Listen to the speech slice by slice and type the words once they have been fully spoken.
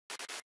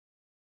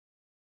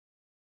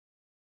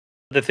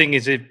The thing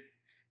is,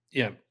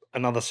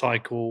 another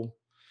cycle,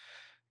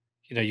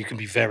 you can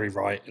be very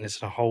right, and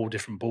it's a whole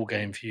different ball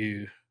game for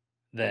you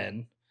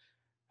then.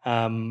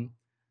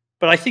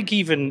 But I think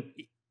even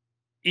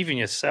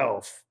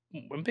yourself,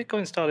 when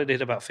Bitcoin started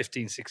at about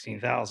 15,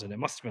 16,000, it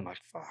must have been like,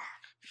 fuck,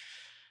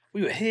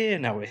 we were here,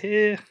 now we're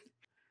here.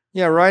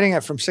 Yeah, riding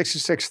it from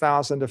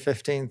 66,000 to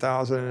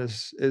 15,000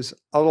 is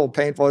a little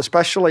painful,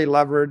 especially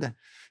levered,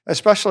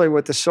 especially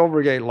with the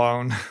Silvergate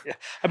loan. Yeah.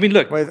 I mean,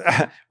 look,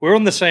 we're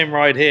on the same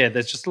ride here.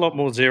 There's just a lot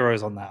more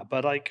zeros on that,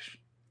 but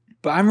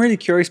I'm really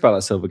curious about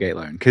that Silvergate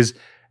loan, because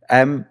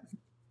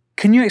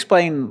can you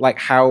explain like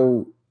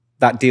how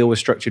that deal was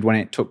structured when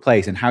it took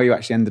place and how you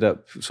actually ended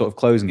up sort of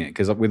closing it?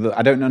 Because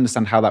I don't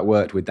understand how that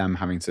worked with them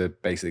having to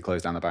basically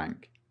close down the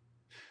bank.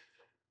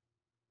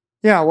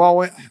 Yeah,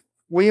 well,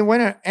 we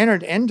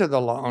entered into the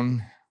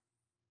loan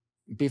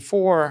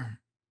before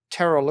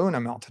Terra Luna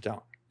melted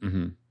down.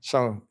 Mm-hmm.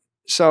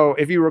 So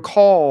if you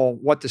recall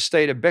what the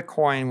state of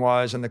Bitcoin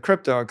was in the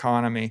crypto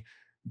economy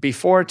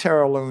before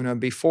Terra Luna,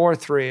 before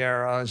Three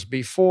Arrows,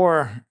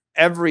 before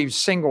every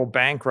single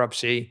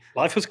bankruptcy,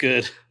 life was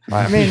good.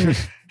 I mean,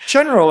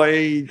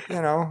 generally,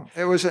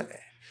 it was we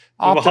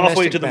were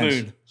halfway to the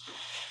moon.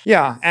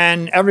 Yeah,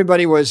 and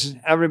everybody was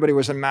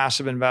in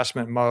massive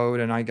investment mode,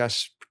 and I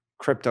guess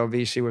crypto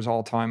VC was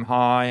all-time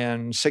high,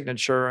 and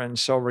Signature and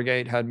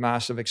Silvergate had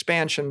massive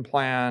expansion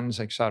plans,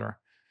 et cetera.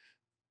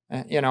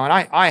 And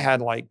I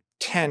had like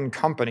 10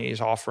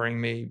 companies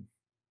offering me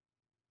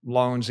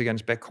loans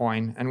against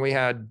Bitcoin, and we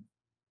had,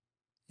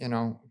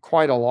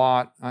 quite a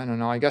lot. I don't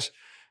know. I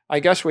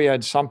guess we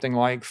had something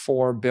like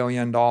 $4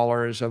 billion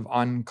of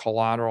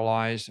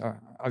uncollateralized,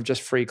 of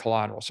just free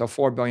collateral. So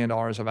 $4 billion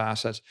of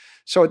assets.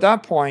 So at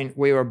that point,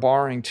 we were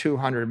borrowing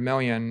 $200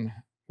 million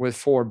with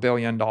 $4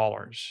 billion.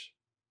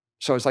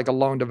 So it's like a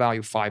loan to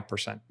value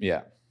 5%.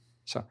 Yeah.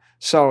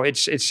 So it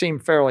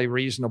seemed fairly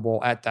reasonable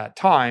at that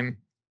time.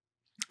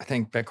 I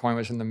think Bitcoin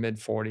was in the mid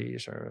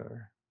 40s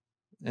or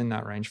in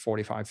that range,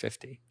 45,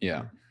 50.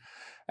 Yeah.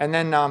 And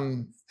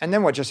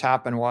then what just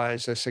happened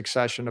was a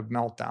succession of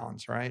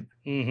meltdowns, right?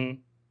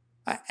 Mm-hmm.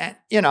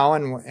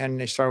 And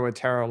they started with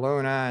Terra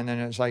Luna, and then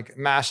it was like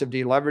massive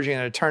deleveraging,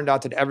 and it turned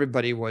out that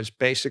everybody was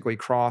basically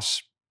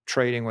cross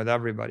trading with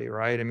everybody,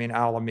 right? I mean,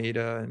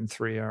 Alameda and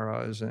Three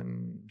Arrows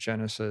and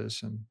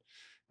Genesis and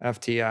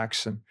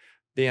FTX, and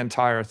the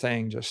entire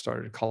thing just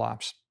started to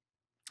collapse.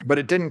 But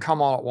it didn't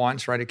come all at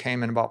once, right? It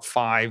came in about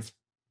 5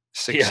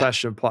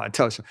 successive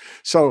plateaus.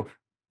 So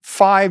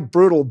 5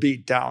 brutal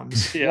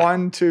beatdowns. Yeah.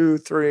 1, 2,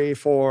 3,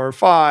 4,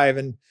 5.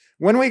 And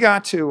when we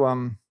got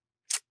to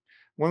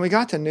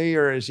New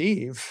Year's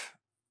Eve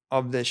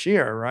of this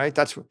year, right?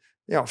 That's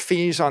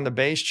fees on the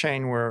base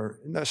chain were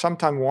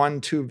sometime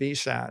 1, 2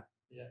 VSAT.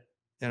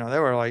 Yeah. They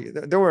were like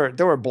there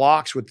were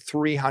blocks with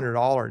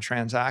 $300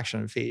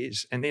 transaction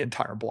fees in the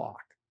entire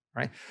block,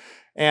 right?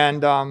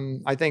 And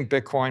I think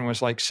Bitcoin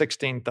was like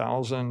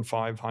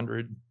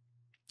 16,500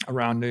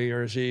 around New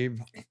Year's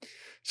Eve.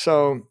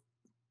 So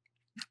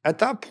at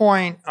that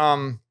point,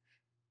 all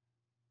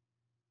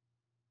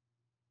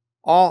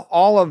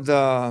of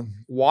the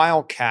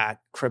wildcat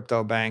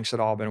crypto banks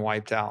had all been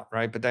wiped out,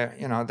 right? But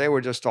they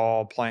were just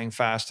all playing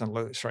fast and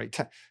loose, right?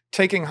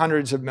 Taking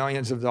hundreds of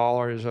millions of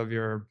dollars of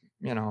your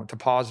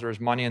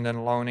depositors' money and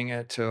then loaning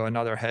it to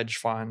another hedge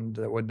fund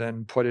that would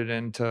then put it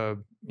into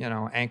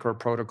Anchor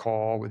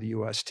Protocol with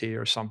UST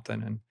or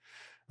something, and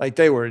like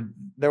there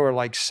were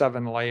like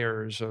 7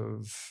 layers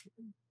of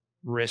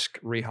risk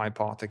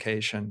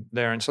rehypothecation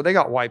there, and so they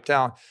got wiped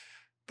out.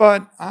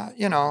 But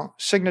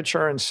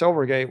Signature and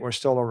Silvergate were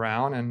still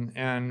around,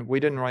 and we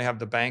didn't really have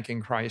the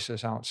banking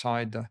crisis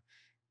outside the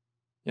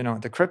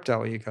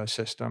crypto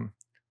ecosystem,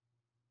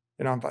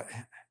 But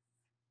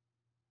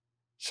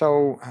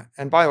so,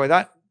 and by the way,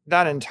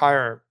 that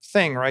entire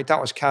thing, right, that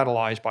was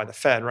catalyzed by the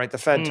Fed, right? The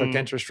Fed took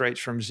interest rates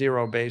from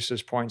 0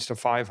 basis points to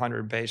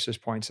 500 basis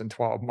points in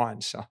 12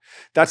 months. So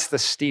that's the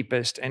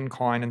steepest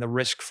incline in the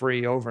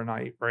risk-free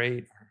overnight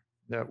rate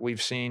that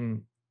we've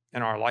seen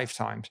in our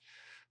lifetimes.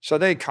 So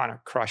they kind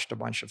of crushed a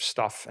bunch of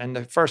stuff. And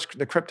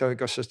the crypto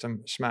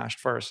ecosystem smashed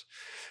first.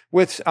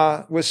 With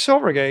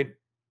Silvergate,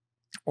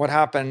 what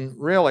happened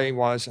really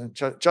was,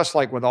 just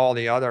like with all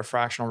the other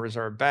fractional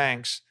reserve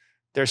banks,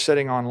 they're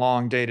sitting on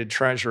long-dated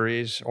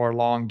treasuries or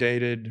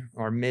long-dated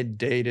or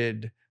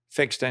mid-dated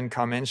fixed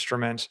income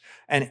instruments.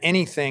 And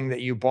anything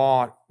that you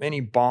bought, any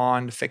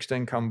bond, fixed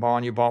income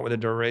bond you bought with a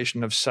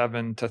duration of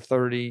 7 to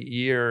 30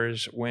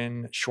 years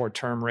when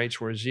short-term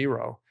rates were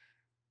 0,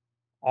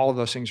 all of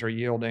those things are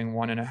yielding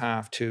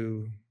 1.5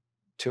 to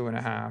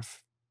 2.5,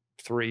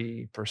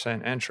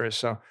 3%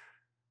 interest.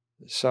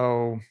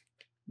 So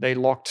they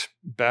looked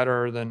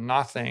better than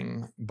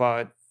nothing,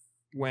 but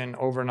when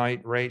overnight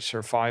rates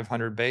are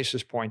 500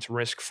 basis points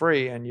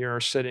risk-free and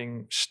you're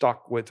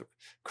stuck with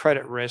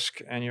credit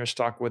risk and you're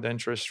stuck with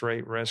interest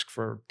rate risk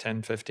for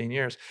 10, 15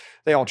 years,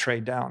 they all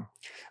trade down.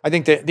 I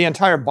think the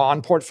entire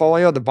bond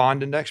portfolio, the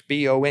bond index,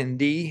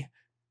 BOND,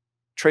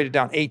 traded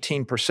down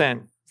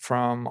 18%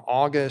 from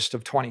August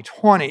of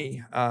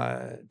 2020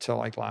 to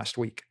like last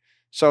week.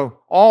 So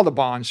all the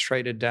bonds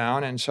traded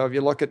down. And so if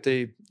you look at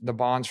the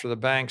bonds for the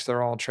banks,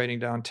 they're all trading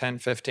down 10,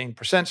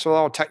 15%. So they're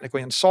all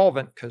technically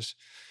insolvent, because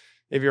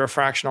if you're a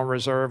fractional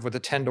reserve with a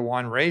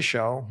 10-to-1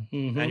 ratio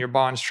and your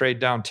bonds trade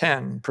down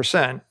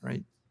 10%,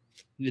 right?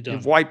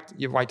 You've wiped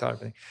out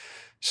everything.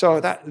 So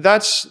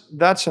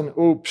that's an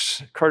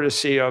oops,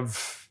 courtesy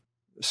of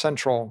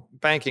central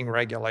banking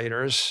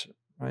regulators,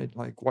 right?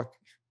 Like what,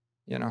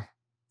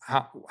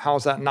 how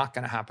is that not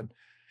going to happen?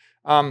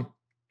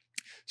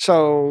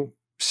 So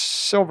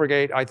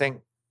Silvergate, I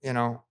think,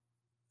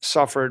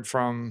 suffered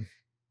from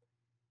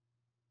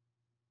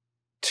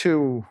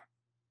two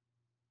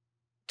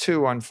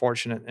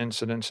unfortunate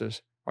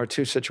incidences, or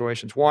two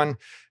situations. One,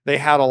 they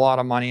had a lot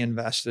of money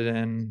invested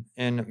in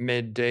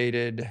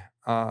mid-dated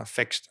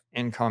fixed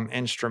income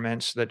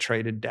instruments that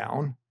traded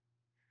down.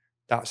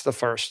 That's the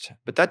first,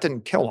 but that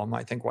didn't kill them.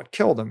 I think what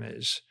killed them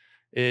is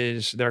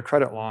their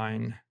credit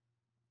line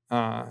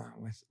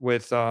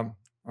with the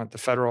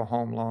Federal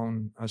Home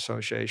Loan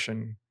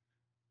Association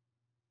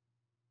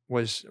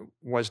was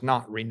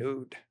not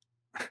renewed.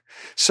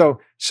 So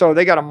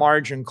they got a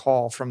margin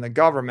call from the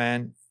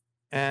government,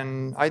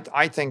 and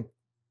I think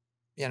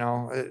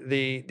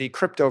the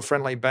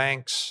crypto-friendly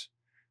banks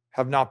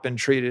have not been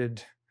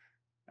treated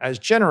as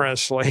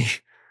generously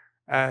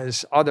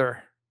as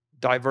other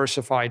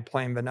diversified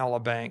plain vanilla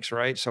banks,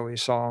 right? So we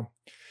saw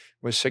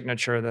with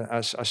Signature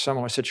a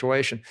similar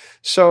situation.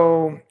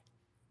 So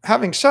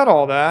having said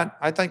all that,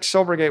 I think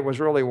Silvergate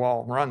was really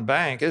well-run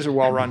bank, is a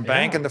well-run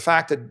bank. And the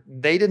fact that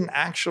they didn't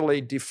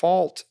actually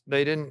default,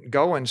 they didn't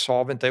go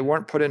insolvent, they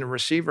weren't put in a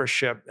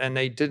receivership, and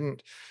they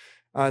didn't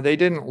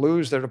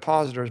lose their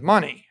depositors'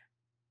 money,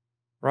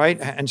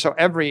 right? And so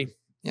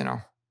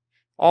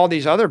all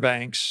these other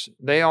banks,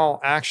 they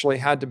all actually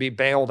had to be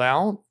bailed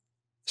out.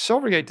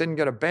 Silvergate didn't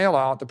get a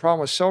bailout. The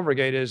problem with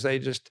Silvergate is they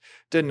just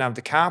didn't have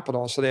the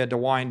capital, so they had to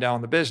wind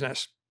down the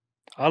business.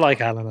 I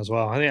like Alan as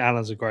well. I think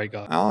Alan's a great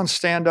guy. Alan's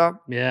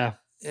stand-up. Yeah.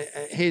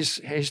 He's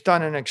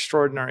done an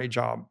extraordinary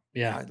job.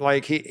 Yeah.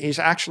 Like he's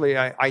actually,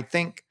 I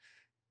think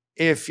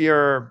if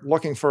you're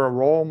looking for a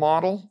role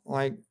model,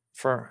 like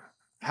for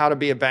how to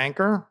be a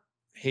banker,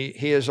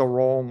 he is a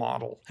role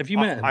model. Have you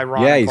met him?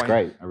 Ironically. Yeah, he's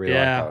great. I really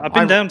like that. I've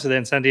been down to there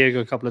in San Diego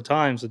a couple of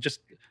times. Just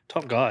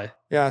top guy.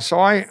 Yeah, so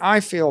I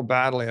feel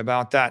badly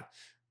about that.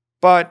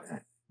 But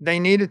they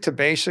needed to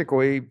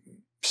basically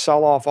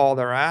sell off all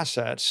their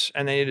assets,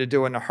 and they needed to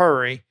do it in a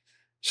hurry.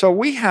 So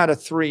we had a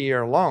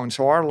 3-year loan.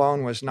 So our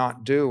loan was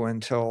not due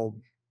until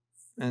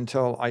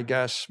I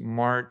guess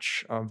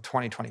March of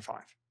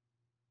 2025.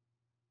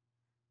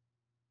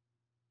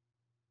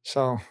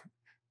 So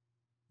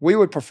we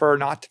would prefer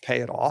not to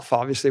pay it off.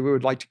 Obviously, we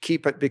would like to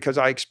keep it, because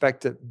I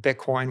expect that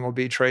Bitcoin will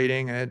be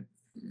trading at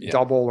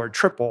double or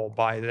triple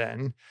by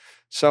then.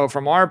 So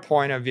from our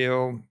point of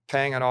view,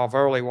 paying it off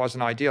early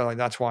wasn't ideal. Like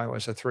that's why it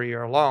was a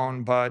 3-year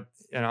loan. But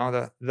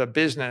the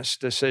business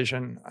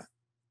decision,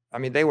 I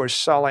mean,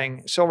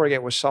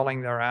 Silvergate was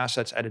selling their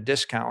assets at a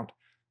discount,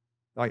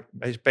 like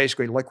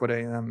basically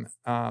liquidating them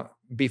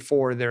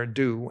before they're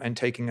due and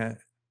taking a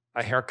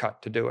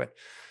haircut to do it.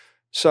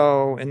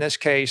 So in this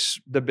case,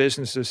 the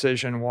business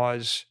decision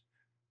was,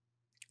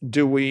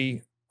 do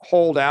we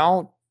hold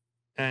out?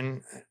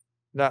 And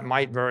that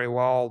might very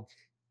well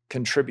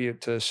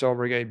contribute to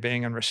Silvergate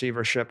being in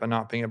receivership and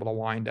not being able to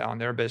wind down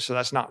their business. So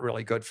that's not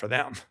really good for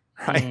them,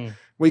 right?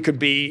 We could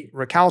be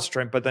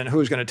recalcitrant, but then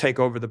who's going to take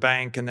over the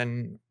bank? And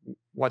then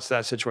what's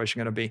that situation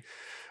going to be?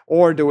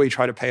 Or do we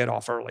try to pay it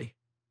off early?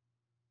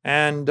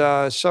 And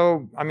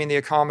so, I mean, the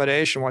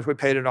accommodation was we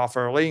paid it off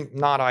early,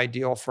 not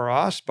ideal for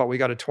us, but we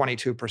got a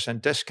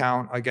 22%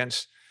 discount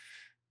against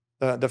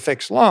the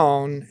fixed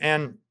loan.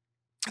 And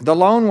the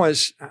loan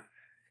was,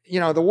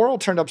 the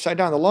world turned upside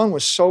down. The loan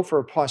was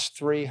SOFR plus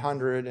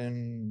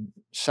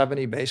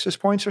 370 basis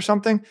points or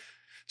something.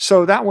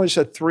 So that was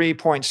a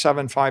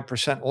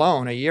 3.75%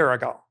 loan a year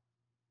ago.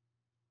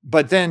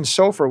 But then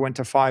SOFR went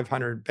to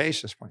 500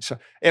 basis points. So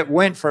it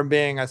went from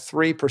being a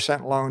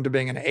 3% loan to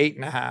being an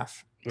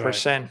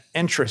 8.5%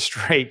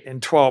 interest rate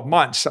in 12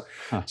 months.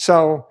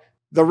 So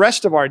the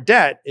rest of our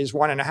debt is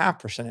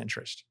 1.5%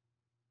 interest.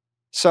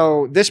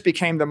 So this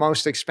became the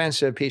most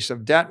expensive piece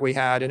of debt we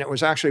had, and it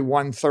was actually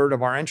 1/3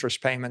 of our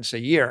interest payments a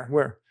year.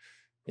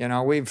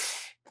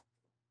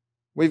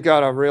 We've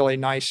got a really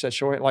nice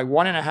situation, like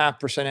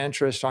 1.5%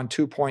 interest on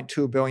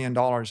 $2.2 billion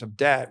of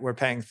debt. We're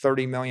paying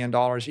 $30 million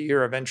a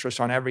year of interest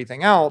on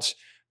everything else,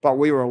 but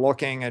we were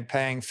looking at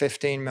paying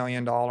 $15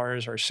 million or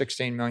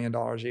 $16 million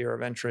a year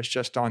of interest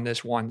just on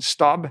this one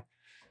stub.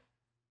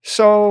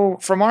 So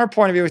from our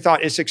point of view, we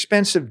thought it's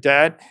expensive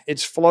debt.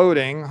 It's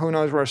floating. Who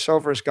knows where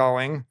SOFR is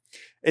going?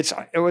 It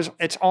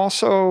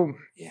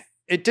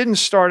didn't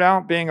start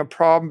out being a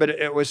problem, but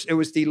it was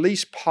the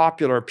least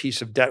popular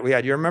piece of debt we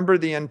had. You remember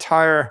the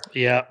entire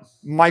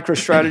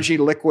MicroStrategy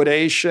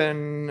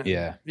liquidation,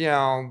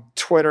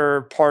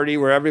 Twitter party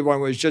where everyone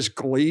was just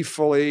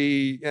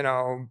gleefully,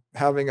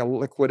 having a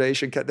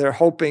liquidation. They're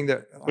hoping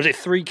that was it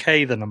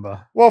 3K the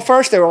number? Well,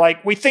 first they were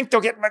like, we think they'll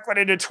get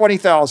liquidated at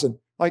 20,000.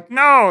 like,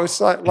 no,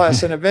 it's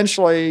less. And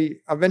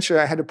eventually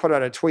I had to put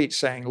out a tweet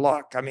saying,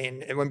 look, I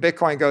mean, when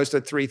Bitcoin goes to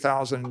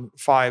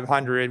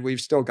 3,500, we've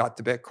still got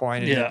the Bitcoin.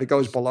 And if it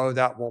goes below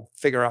that, we'll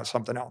figure out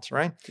something else,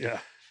 right? Yeah.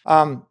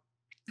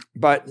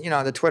 But,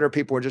 the Twitter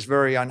people were just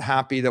very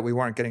unhappy that we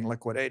weren't getting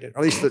liquidated, or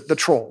at least the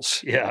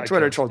trolls. Yeah. The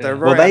Twitter trolls. They're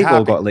very Well, they've unhappy.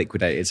 all got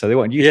liquidated, so they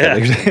want you to get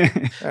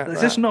liquidated.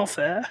 This is not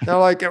fair. They're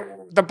like,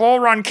 the bull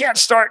run can't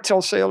start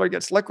till Saylor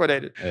gets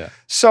liquidated. Yeah.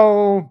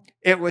 So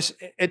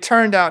it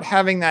turned out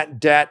having that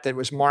debt that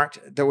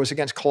was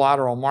against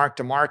collateral mark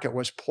to market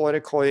was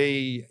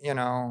politically,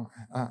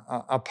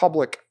 a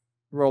public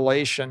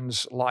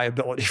relations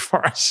liability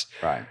for us.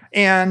 Right.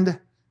 And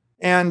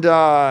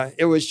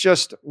it was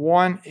just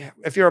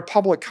if you're a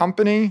public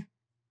company,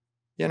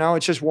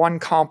 it's just one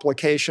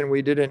complication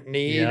we didn't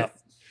need. Yeah.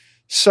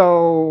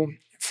 So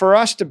for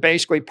us to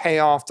basically pay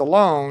off the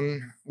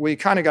loan, we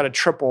kind of got a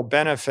triple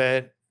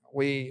benefit.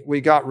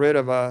 We got rid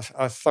of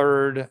a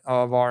third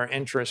of our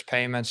interest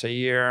payments a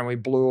year, and we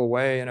blew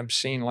away an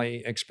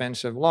obscenely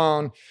expensive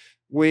loan.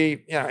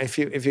 If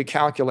you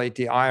calculate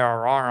the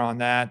IRR on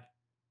that,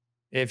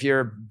 if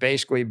you're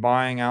basically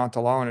buying out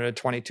the loan at a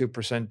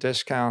 22%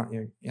 discount,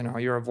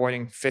 you're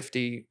avoiding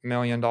 $50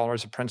 million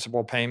of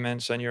principal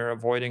payments, and you're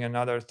avoiding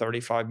another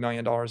 $35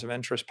 million of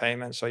interest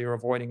payments. So you're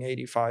avoiding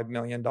 $85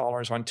 million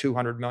on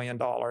 $200 million.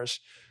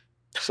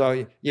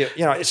 So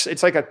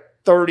it's like a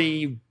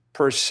 30%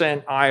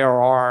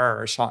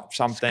 IRR or something.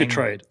 It's a good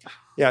trade.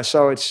 Yeah.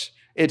 So it's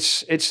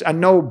a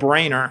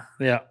no-brainer.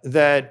 Yeah.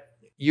 That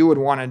you would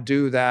want to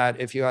do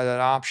that if you had that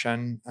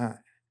option.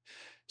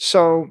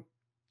 So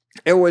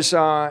it was,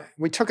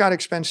 we took out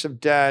expensive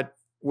debt.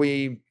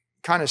 We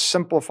kind of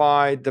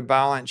simplified the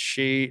balance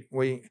sheet.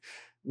 We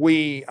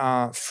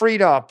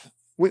freed up,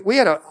 we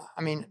had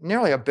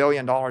nearly $1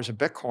 billion of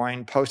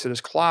Bitcoin posted as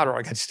collateral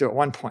against it at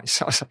one point.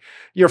 So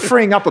you're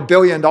freeing up $1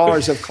 billion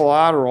of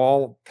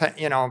collateral,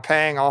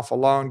 paying off a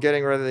loan,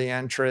 getting rid of the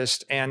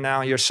interest. And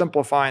now you're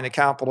simplifying the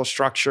capital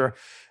structure.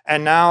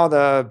 And now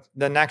the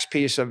next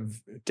piece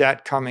of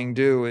debt coming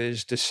due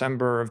is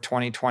December of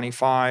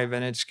 2025.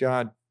 And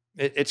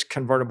it's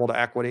convertible to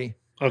equity.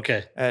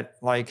 Okay. At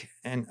like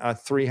a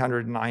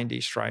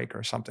 390 strike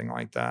or something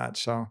like that.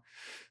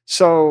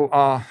 So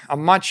a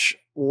much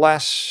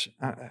less,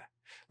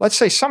 let's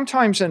say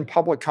sometimes in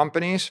public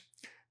companies,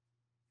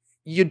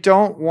 you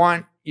don't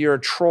want your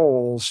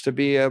trolls to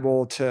be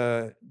able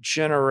to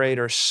generate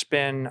or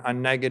spin a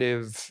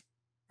negative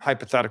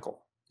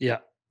hypothetical. Yeah.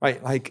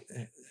 Right. Like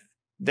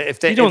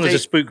you don't want to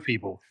spook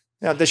people.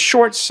 Now, the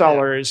short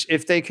sellers,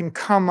 if they can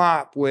come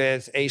up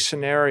with a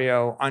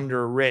scenario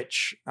under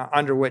which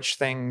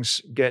things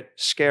get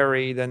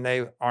scary, then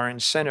they are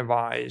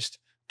incentivized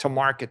to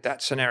market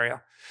that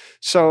scenario.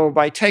 So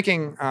by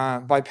paying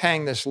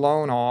this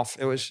loan off,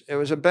 it was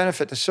a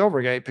benefit to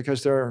Silvergate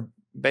because they're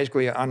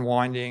basically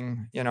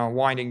winding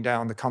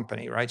down the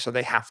company, right? So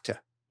they have to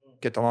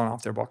get the loan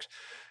off their books.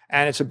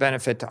 And it's a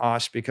benefit to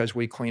us because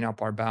we clean up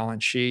our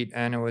balance sheet,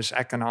 and it was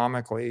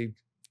economically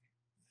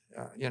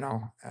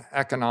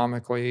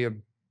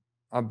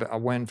a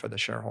win for the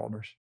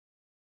shareholders.